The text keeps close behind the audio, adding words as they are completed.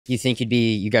You think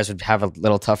you guys would have a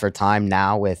little tougher time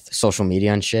now with social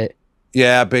media and shit?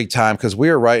 Yeah, big time. Because we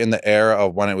were right in the era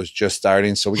of when it was just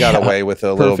starting. So we got away with it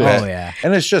a little bit. Oh, yeah.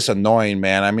 And it's just annoying,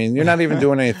 man. I mean, you're not even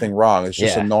doing anything wrong. It's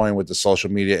just annoying with the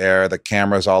social media era, the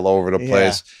cameras all over the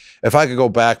place. If I could go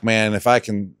back, man, if I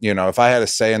can, you know, if I had a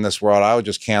say in this world, I would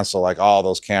just cancel like all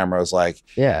those cameras, like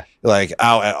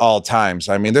out at all times.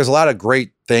 I mean, there's a lot of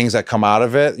great things that come out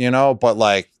of it, you know, but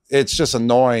like, it's just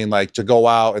annoying, like to go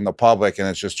out in the public and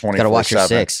it's just 24/7. Gotta watch your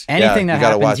six. Anything that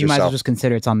happens, you might as well just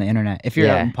consider it's on the internet. If you're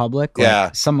out in public,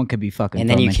 like, someone could be fucking. And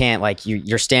then you can't like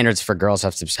your standards for girls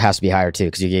has to be higher too,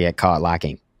 because you get caught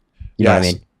lacking. You know what I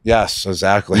mean? Yes,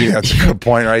 exactly. That's a good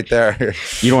point right there.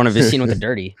 You don't want to be seen with the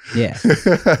dirty. Yeah.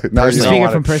 No, speaking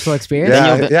from personal experience.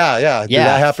 Yeah. Did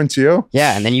that happen to you?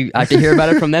 Yeah, and then you have to hear about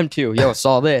it from them too. Yo,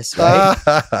 saw this.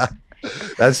 Right?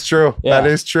 That's true. That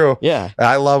is true. Yeah.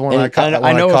 I love when I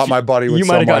caught my buddy with someone. You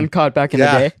might have gotten caught back in the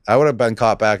day. I would have been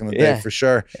caught back in the day for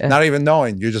sure. Not even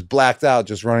knowing. You're just blacked out,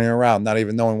 just running around, not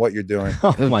even knowing what you're doing.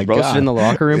 Oh my God. Roasted in the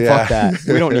locker room? Fuck that.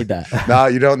 We don't need that. No,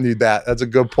 you don't need that. That's a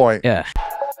good point. Yeah.